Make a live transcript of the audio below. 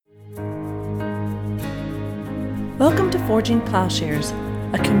Welcome to Forging Plowshares,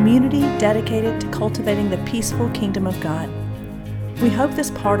 a community dedicated to cultivating the peaceful kingdom of God. We hope this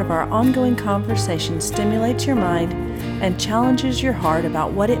part of our ongoing conversation stimulates your mind and challenges your heart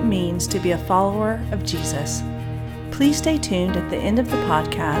about what it means to be a follower of Jesus. Please stay tuned at the end of the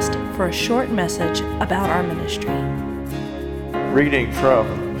podcast for a short message about our ministry. Reading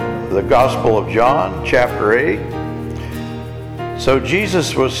from the Gospel of John, chapter 8. So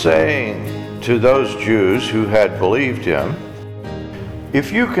Jesus was saying to those Jews who had believed him,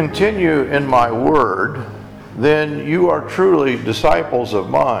 "If you continue in my word, then you are truly disciples of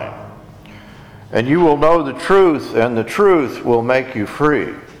mine, and you will know the truth, and the truth will make you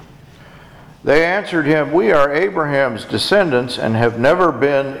free." They answered him, "We are Abraham's descendants and have never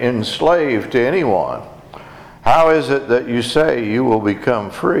been enslaved to anyone. How is it that you say you will become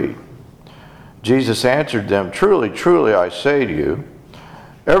free?" Jesus answered them, "Truly, truly, I say to you,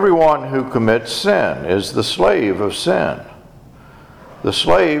 everyone who commits sin is the slave of sin. The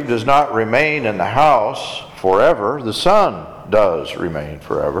slave does not remain in the house forever. The son does remain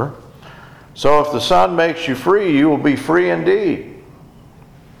forever. So if the Son makes you free, you will be free indeed."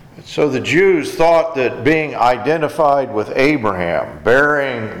 So the Jews thought that being identified with Abraham,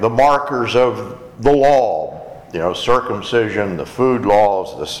 bearing the markers of the law, circumcision, the food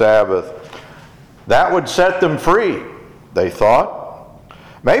laws, the Sabbath, that would set them free, they thought.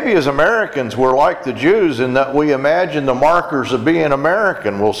 Maybe as Americans we're like the Jews in that we imagine the markers of being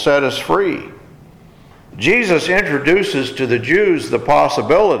American will set us free. Jesus introduces to the Jews the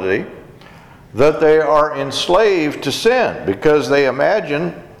possibility that they are enslaved to sin because they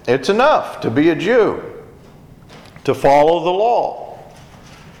imagine it's enough to be a Jew, to follow the law.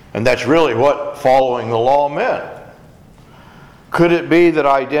 And that's really what following the law meant. Could it be that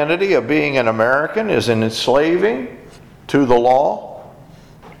identity of being an American is an enslaving to the law?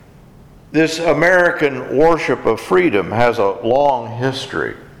 This American worship of freedom has a long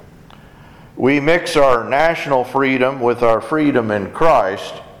history. We mix our national freedom with our freedom in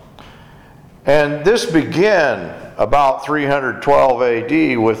Christ. And this began about 312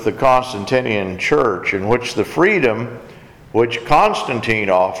 AD with the Constantinian Church, in which the freedom which Constantine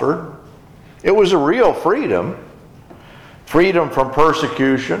offered, it was a real freedom. Freedom from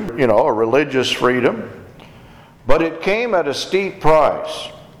persecution, a religious freedom. But it came at a steep price.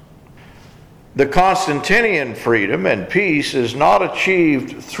 The Constantinian freedom and peace is not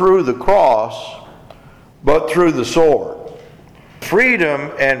achieved through the cross, but through the sword.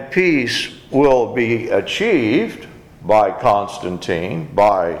 Freedom and peace will be achieved by Constantine,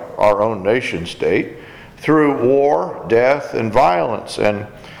 by our own nation state, through war, death, and violence. And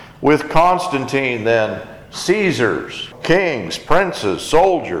with Constantine, then, Caesars, kings, princes,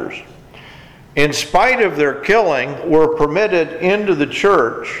 soldiers, in spite of their killing, were permitted into the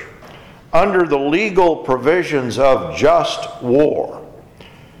church under the legal provisions of just war.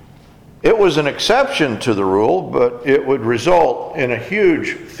 It was an exception to the rule, but it would result in a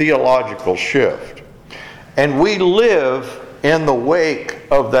huge theological shift. And we live in the wake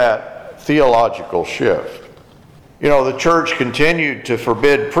of that theological shift. The church continued to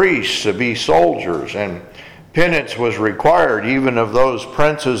forbid priests to be soldiers, and penance was required even of those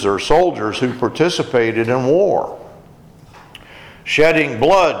princes or soldiers who participated in war. Shedding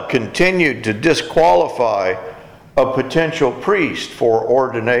blood continued to disqualify a potential priest for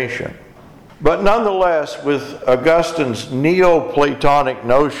ordination. But nonetheless, with Augustine's Neoplatonic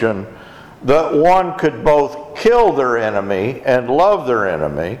notion that one could both kill their enemy and love their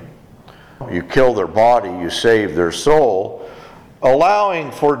enemy, you kill their body, you save their soul,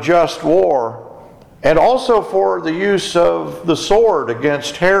 allowing for just war and also for the use of the sword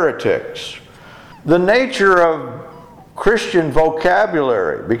against heretics. The nature of Christian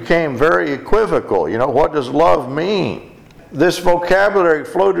vocabulary became very equivocal. What does love mean? This vocabulary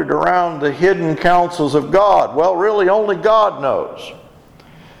floated around the hidden counsels of God. Well, really, only God knows.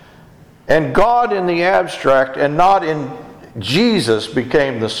 And God in the abstract and not in Jesus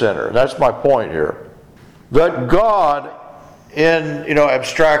became the center. That's my point here. That God,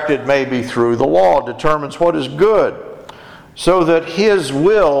 abstracted maybe through the law, determines what is good, so that His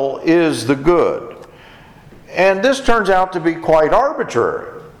will is the good. And this turns out to be quite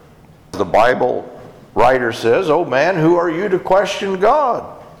arbitrary. The Bible writer says, "Oh man, who are you to question God?"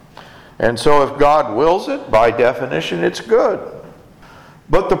 And so if God wills it, by definition, it's good.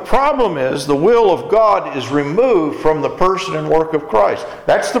 But the problem is the will of God is removed from the person and work of Christ.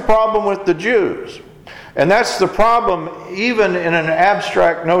 That's the problem with the Jews. And that's the problem even in an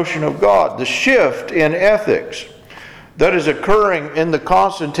abstract notion of God. The shift in ethics that is occurring in the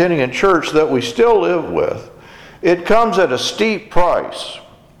Constantinian church that we still live with, it comes at a steep price.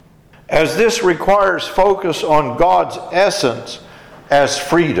 as this requires focus on God's essence as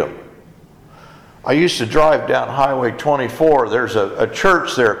freedom. I used to drive down Highway 24. There's a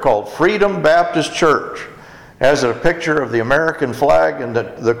church there called Freedom Baptist Church. It has a picture of the American flag and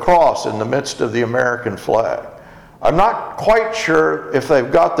the cross in the midst of the American flag. I'm not quite sure if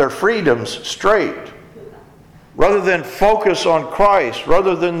they've got their freedoms straight. Rather than focus on Christ,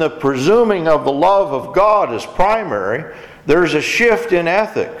 rather than the presuming of the love of God as primary, there's a shift in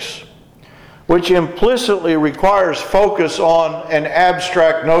ethics, which implicitly requires focus on an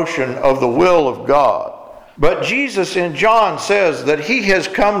abstract notion of the will of God. But Jesus in John says that he has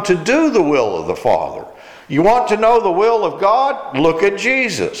come to do the will of the Father. You want to know the will of God? Look at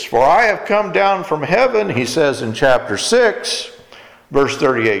Jesus. For I have come down from heaven, he says in chapter 6, verse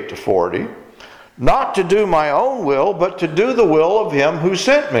 38 to 40, not to do my own will, but to do the will of him who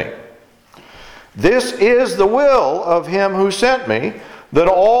sent me. This is the will of him who sent me, that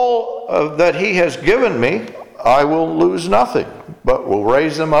all that he has given me, I will lose nothing, but will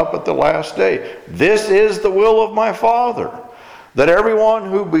raise them up at the last day. This is the will of my Father, that everyone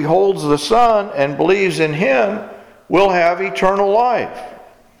who beholds the Son and believes in him will have eternal life.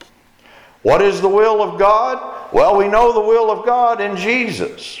 What is the will of God? Well, we know the will of God in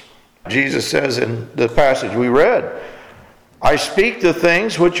Jesus. Jesus says in the passage we read, I speak the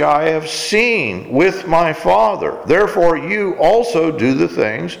things which I have seen with my Father. Therefore you also do the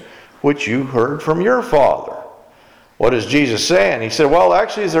things which you heard from your father. What is Jesus saying? He said, well,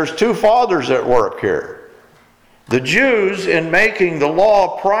 actually there's two fathers at work here. The Jews, in making the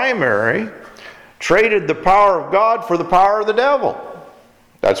law primary, traded the power of God for the power of the devil.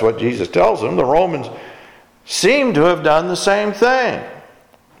 That's what Jesus tells them. The Romans seem to have done the same thing.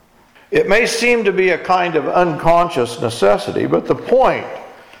 It may seem to be a kind of unconscious necessity, but the point,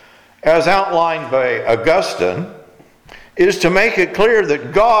 as outlined by Augustine, is to make it clear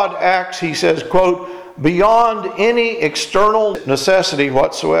that God acts, he says, quote, beyond any external necessity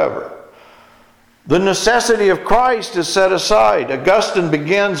whatsoever. The necessity of Christ is set aside. Augustine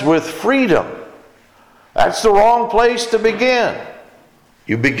begins with freedom. That's the wrong place to begin.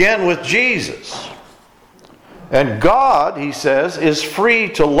 You begin with Jesus. And God, he says, is free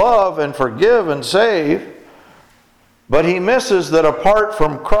to love and forgive and save, but he misses that apart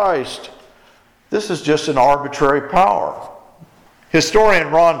from Christ, this is just an arbitrary power. Historian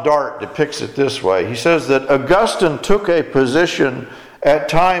Ron Dart depicts it this way. He says that Augustine took a position at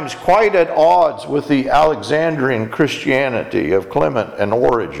times quite at odds with the Alexandrian Christianity of Clement and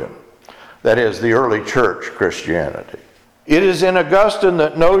Origen, that is, the early church Christianity. It is in Augustine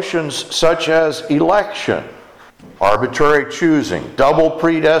that notions such as election, arbitrary choosing, double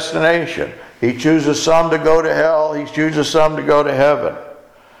predestination. He chooses some to go to hell, he chooses some to go to heaven.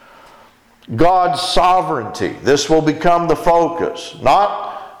 God's sovereignty, this will become the focus.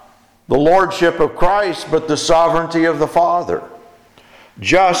 Not the lordship of Christ, but the sovereignty of the Father.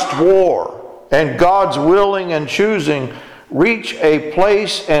 Just war and God's willing and choosing reach a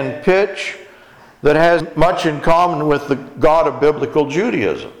place and pitch that has much in common with the God of biblical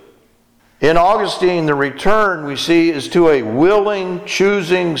Judaism. In Augustine, the return we see is to a willing,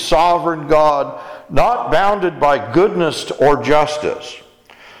 choosing, sovereign God, not bounded by goodness or justice.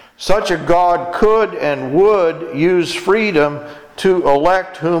 Such a God could and would use freedom to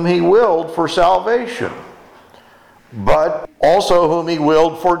elect whom he willed for salvation, but also whom he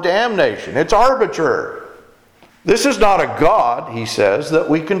willed for damnation. It's arbitrary. This is not a God, he says, that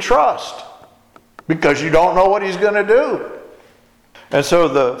we can trust, because you don't know what he's going to do. And so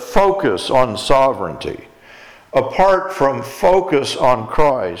the focus on sovereignty, apart from focus on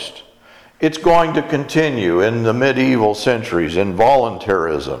Christ, it's going to continue in the medieval centuries in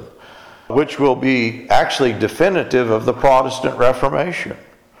voluntarism, which will be actually definitive of the Protestant Reformation.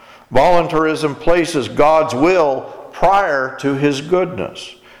 Voluntarism places God's will prior to his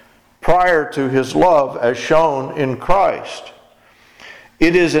goodness, prior to his love as shown in Christ.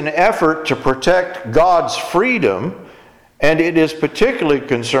 It is an effort to protect God's freedom, and it is particularly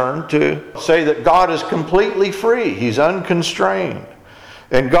concerned to say that God is completely free. He's unconstrained.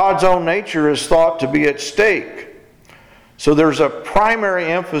 And God's own nature is thought to be at stake. So there's a primary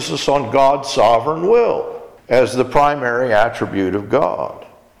emphasis on God's sovereign will as the primary attribute of God.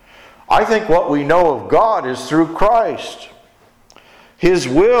 I think what we know of God is through Christ. His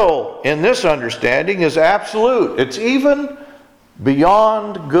will in this understanding is absolute. It's even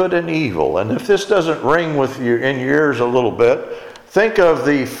beyond good and evil. And if this doesn't ring with you in your ears a little bit, think of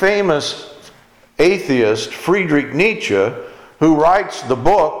the famous atheist Friedrich Nietzsche, who writes the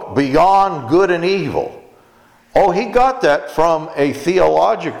book Beyond Good and Evil. Oh, he got that from a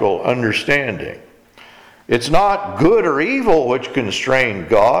theological understanding. It's not good or evil which constrain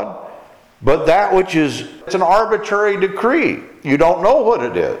God, but that which is it's an arbitrary decree. You don't know what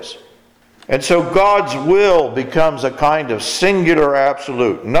it is. And so God's will becomes a kind of singular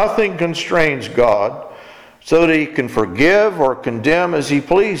absolute. Nothing constrains God so that he can forgive or condemn as he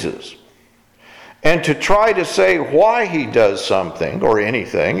pleases. And to try to say why he does something or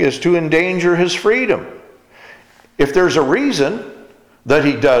anything is to endanger his freedom. If there's a reason that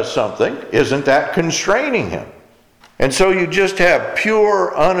he does something, isn't that constraining him? And so you just have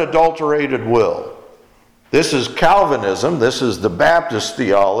pure, unadulterated will. This is Calvinism, this is the Baptist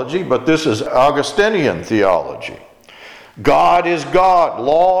theology, but this is Augustinian theology. God is God,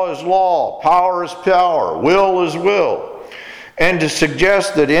 law is law, power is power, will is will. And to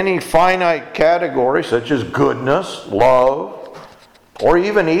suggest that any finite category, such as goodness, love, or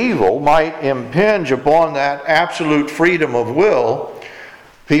even evil, might impinge upon that absolute freedom of will,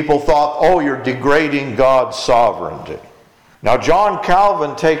 people thought, oh, you're degrading God's sovereignty. Now, John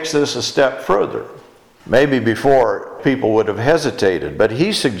Calvin takes this a step further. Maybe before people would have hesitated, but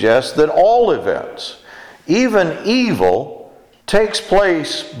he suggests that all events, even evil, takes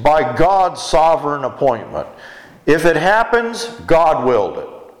place by God's sovereign appointment. If it happens, God willed it.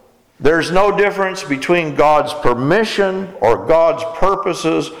 There's no difference between God's permission or God's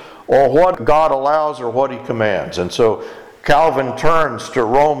purposes or what God allows or what he commands. And so Calvin turns to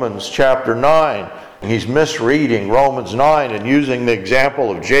Romans chapter 9. He's misreading Romans 9 and using the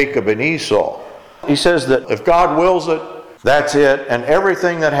example of Jacob and Esau. He says that if God wills it, that's it, and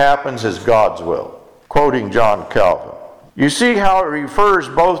everything that happens is God's will. Quoting John Calvin. You see how it refers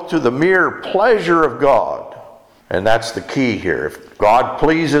both to the mere pleasure of God, and that's the key here. If God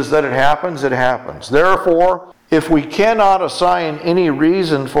pleases that it happens, it happens. Therefore, if we cannot assign any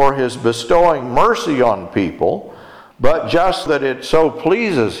reason for his bestowing mercy on people, but just that it so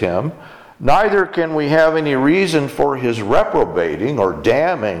pleases him, neither can we have any reason for his reprobating or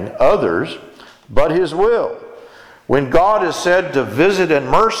damning others, but his will. When God is said to visit in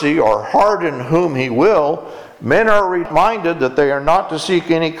mercy or harden whom he will, men are reminded that they are not to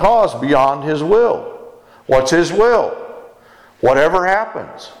seek any cause beyond his will. What's his will? Whatever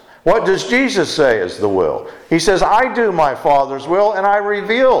happens. What does Jesus say is the will? He says, I do my Father's will and I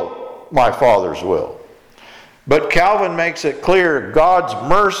reveal my Father's will. But Calvin makes it clear God's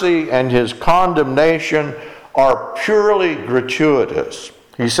mercy and his condemnation are purely gratuitous.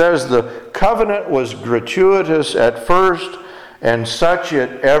 He says the covenant was gratuitous at first, and such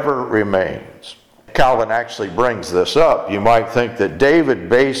it ever remains. Calvin actually brings this up. You might think that David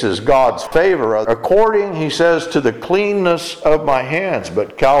bases God's favor according, he says, to the cleanness of my hands.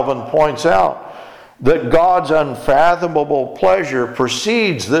 But Calvin points out that God's unfathomable pleasure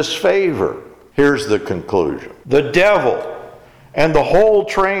precedes this favor. Here's the conclusion. The devil and the whole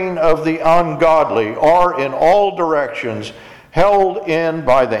train of the ungodly are in all directions held in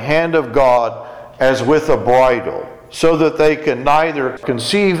by the hand of God as with a bridle, so that they can neither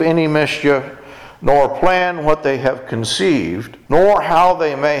conceive any mischief, nor plan what they have conceived, nor how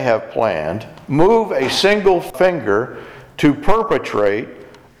they may have planned, move a single finger to perpetrate,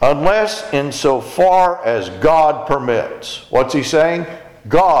 unless in so far as God permits. What's he saying?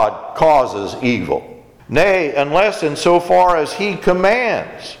 God causes evil. Nay, unless in so far as he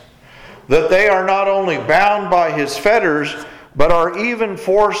commands, that they are not only bound by his fetters, but are even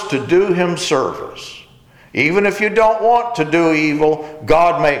forced to do him service. Even if you don't want to do evil,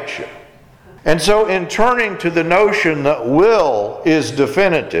 God makes you. And so in turning to the notion that will is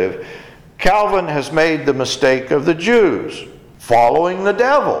definitive, Calvin has made the mistake of the Jews, following the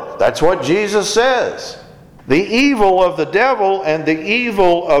devil. That's what Jesus says. The evil of the devil and the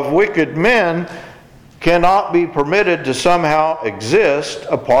evil of wicked men cannot be permitted to somehow exist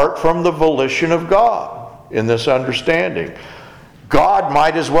apart from the volition of God in this understanding. God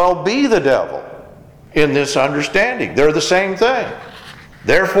might as well be the devil in this understanding. They're the same thing.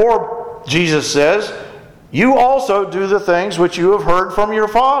 Therefore, Jesus says, you also do the things which you have heard from your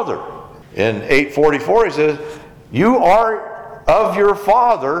father. In 8:44 he says, you are of your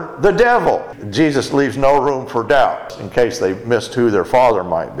father, the devil. Jesus leaves no room for doubt in case they missed who their father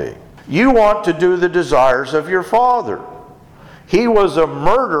might be. You want to do the desires of your father. He was a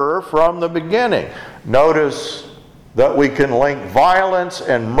murderer from the beginning. Notice that we can link violence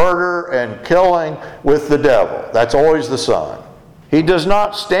and murder and killing with the devil. That's always the sign. He does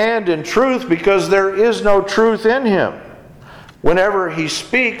not stand in truth because there is no truth in him. Whenever he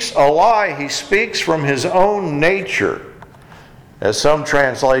speaks a lie, he speaks from his own nature. As some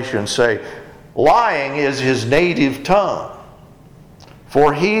translations say, lying is his native tongue.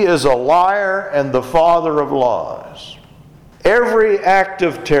 For he is a liar and the father of lies. Every act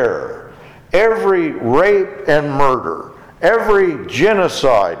of terror, every rape and murder, every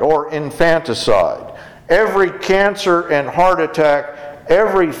genocide or infanticide, every cancer and heart attack,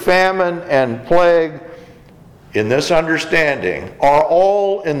 every famine and plague, in this understanding, are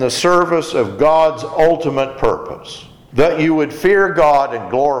all in the service of God's ultimate purpose, that you would fear God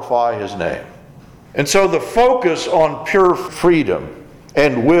and glorify His name. And so the focus on pure freedom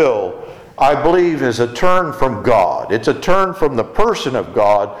and will, I believe, is a turn from God. It's a turn from the person of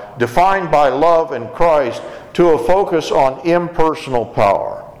God, defined by love in Christ, to a focus on impersonal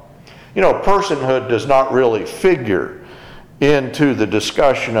power. You know, personhood does not really figure into the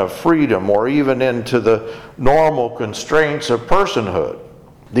discussion of freedom or even into the normal constraints of personhood.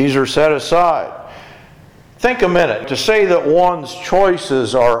 These are set aside. Think a minute. To say that one's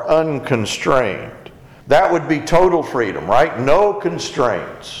choices are unconstrained, that would be total freedom, right? No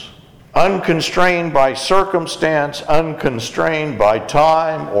constraints. Unconstrained by circumstance, unconstrained by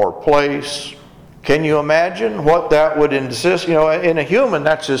time or place. Can you imagine what that would insist? You know, in a human,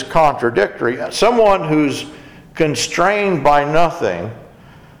 that's just contradictory. Someone who's constrained by nothing,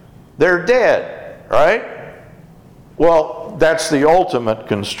 they're dead, right? Well, that's the ultimate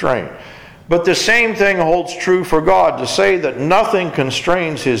constraint. But the same thing holds true for God. To say that nothing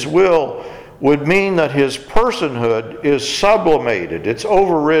constrains His will would mean that His personhood is sublimated, it's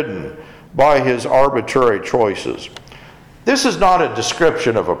overridden by His arbitrary choices. This is not a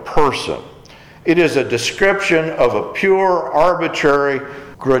description of a person. It is a description of a pure, arbitrary,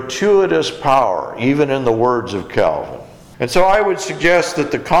 gratuitous power, even in the words of Calvin. And so I would suggest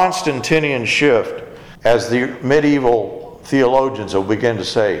that the Constantinian shift, as the medieval theologians will begin to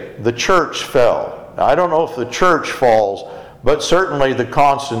say, the church fell. Now, I don't know if the church falls, but certainly the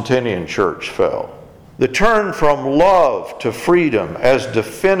Constantinian church fell. The turn from love to freedom as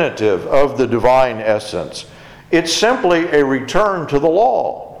definitive of the divine essence, it's simply a return to the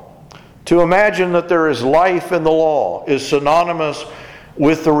law. To imagine that there is life in the law is synonymous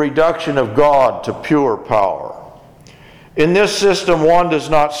with the reduction of God to pure power. In this system, one does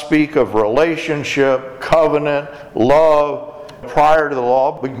not speak of relationship, covenant, love prior to the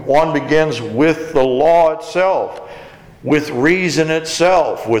law. One begins with the law itself, with reason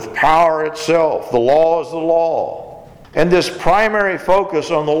itself, with power itself. The law is the law. And this primary focus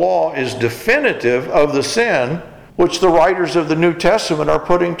on the law is definitive of the sin which the writers of the New Testament are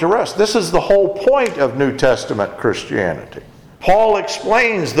putting to rest. This is the whole point of New Testament Christianity. Paul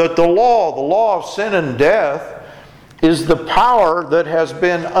explains that the law of sin and death, is the power that has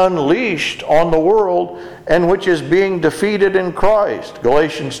been unleashed on the world and which is being defeated in Christ.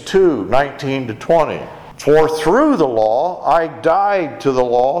 Galatians 2:19-20. For through the law I died to the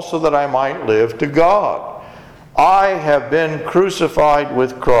law so that I might live to God. I have been crucified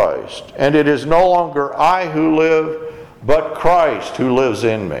with Christ, and it is no longer I who live, but Christ who lives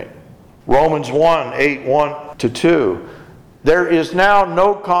in me. Romans 1:1-2. There is now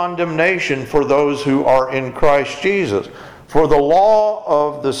no condemnation for those who are in Christ Jesus. For the law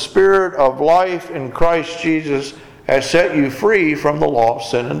of the Spirit of life in Christ Jesus has set you free from the law of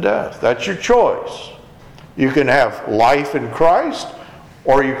sin and death. That's your choice. You can have life in Christ,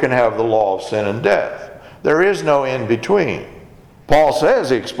 or you can have the law of sin and death. There is no in between. Paul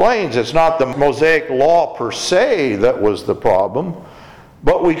says, he explains, it's not the Mosaic law per se that was the problem,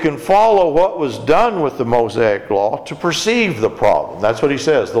 but we can follow what was done with the Mosaic law to perceive the problem. That's what he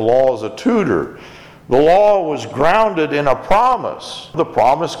says. The law is a tutor. The law was grounded in a promise, the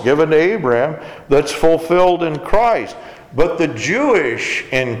promise given to Abraham that's fulfilled in Christ. But the Jewish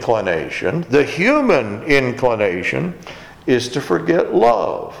inclination, the human inclination, is to forget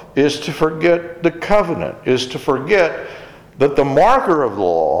love, is to forget the covenant, is to forget that the marker of the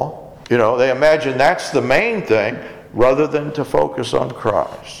law, they imagine that's the main thing rather than to focus on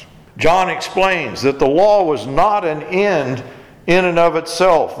Christ. John explains that the law was not an end in and of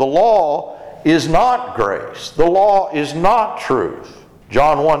itself. The law is not grace. The law is not truth.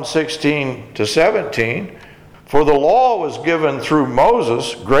 John 1:16-17, for the law was given through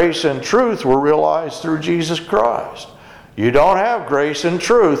Moses, grace and truth were realized through Jesus Christ. You don't have grace and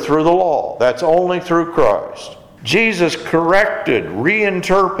truth through the law. That's only through Christ. Jesus corrected,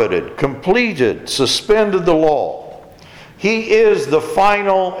 reinterpreted, completed, suspended the law. He is the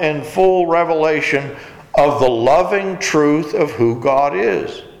final and full revelation of the loving truth of who God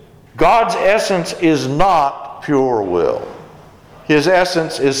is. God's essence is not pure will. His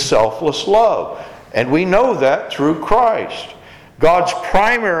essence is selfless love. And we know that through Christ. God's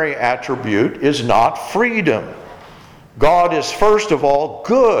primary attribute is not freedom. God is, first of all,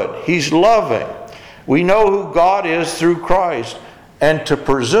 good. He's loving. We know who God is through Christ, and to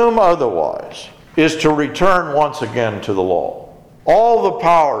presume otherwise is to return once again to the law. All the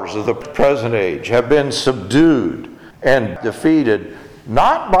powers of the present age have been subdued and defeated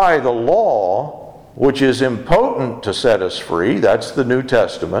not by the law, which is impotent to set us free, that's the New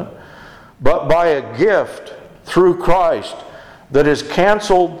Testament, but by a gift through Christ that has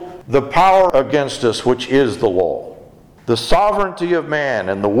canceled the power against us, which is the law. The sovereignty of man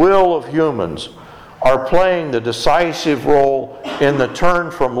and the will of humans are playing the decisive role in the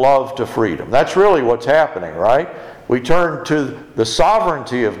turn from love to freedom. That's really what's happening, right? We turn to the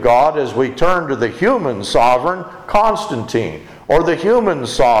sovereignty of God as we turn to the human sovereign, Constantine, or the human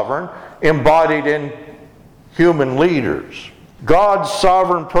sovereign embodied in human leaders. God's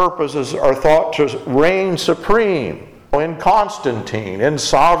sovereign purposes are thought to reign supreme in Constantine, in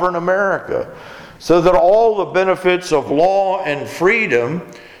sovereign America, so that all the benefits of law and freedom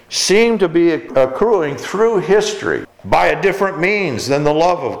seem to be accruing through history by a different means than the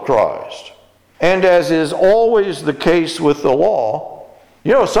love of Christ. And as is always the case with the law,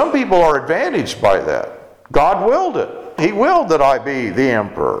 some people are advantaged by that. God willed it. He willed that I be the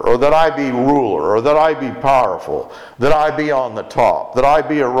emperor, or that I be ruler, or that I be powerful, that I be on the top, that I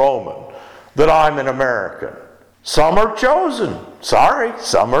be a Roman, that I'm an American. Some are chosen. Sorry,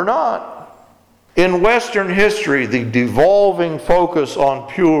 some are not. In Western history, the devolving focus on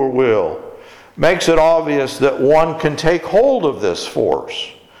pure will makes it obvious that one can take hold of this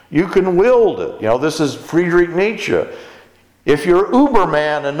force. You can wield it. This is Friedrich Nietzsche. If you're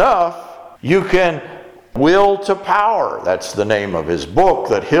Uberman enough, you can will to power. That's the name of his book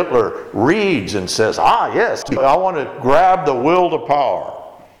that Hitler reads and says, yes, I want to grab the will to power,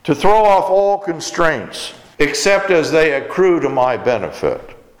 to throw off all constraints, except as they accrue to my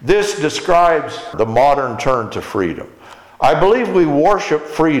benefit. This describes the modern turn to freedom. I believe we worship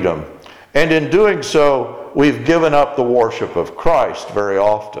freedom, and in doing so, we've given up the worship of Christ very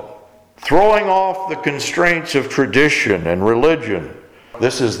often. Throwing off the constraints of tradition and religion.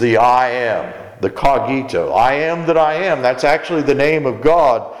 This is the I am, the cogito. I am that I am. That's actually the name of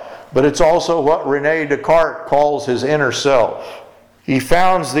God, but it's also what René Descartes calls his inner self. He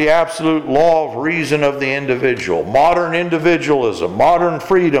founds the absolute law of reason of the individual. Modern individualism, modern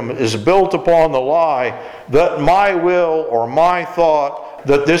freedom is built upon the lie that my will or my thought,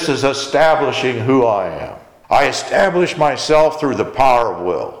 that this is establishing who I am. I establish myself through the power of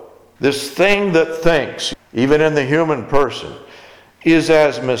will. This thing that thinks, even in the human person, is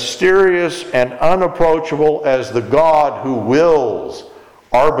as mysterious and unapproachable as the God who wills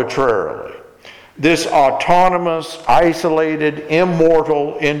arbitrarily. This autonomous, isolated,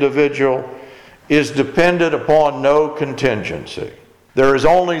 immortal individual is dependent upon no contingency. There is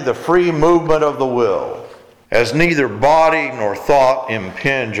only the free movement of the will, as neither body nor thought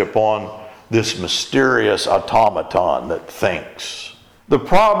impinge upon this mysterious automaton that thinks. The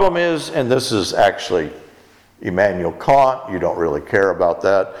problem is, and this is actually Immanuel Kant, you don't really care about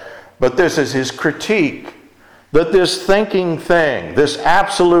that, but this is his critique, that this thinking thing, this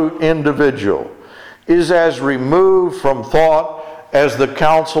absolute individual, is as removed from thought as the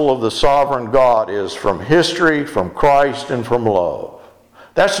counsel of the sovereign God is from history, from Christ, and from love.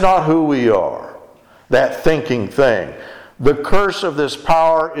 That's not who we are, that thinking thing. The curse of this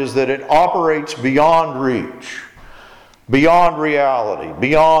power is that it operates beyond reach, beyond reality,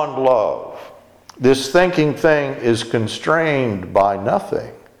 beyond love. This thinking thing is constrained by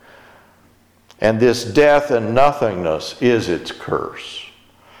nothing. And this death and nothingness is its curse.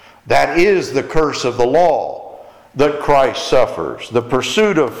 That is the curse of the law that Christ suffers. The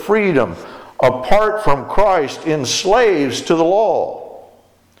pursuit of freedom apart from Christ enslaves to the law.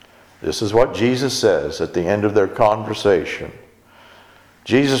 This is what Jesus says at the end of their conversation.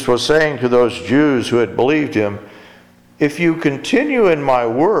 Jesus was saying to those Jews who had believed him, "If you continue in my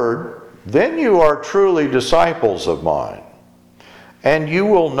word, then you are truly disciples of mine, and you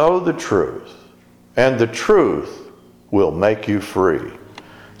will know the truth, and the truth will make you free."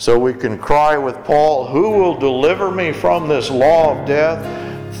 So we can cry with Paul, "Who will deliver me from this law of death?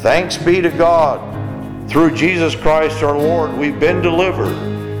 Thanks be to God. Through Jesus Christ our Lord, we've been delivered.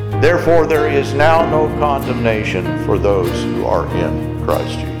 Therefore there is now no condemnation for those who are in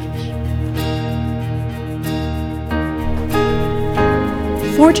Christ Jesus."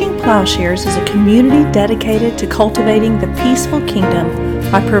 Forging Plowshares is a community dedicated to cultivating the peaceful kingdom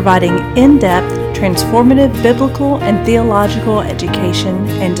by providing in-depth, transformative biblical and theological education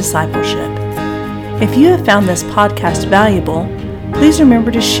and discipleship. If you have found this podcast valuable, please remember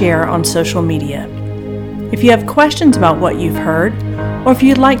to share on social media. If you have questions about what you've heard, or if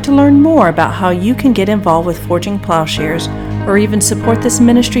you'd like to learn more about how you can get involved with Forging Plowshares or even support this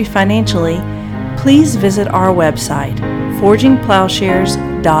ministry financially, please visit our website,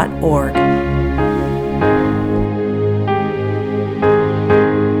 forgingplowshares.org.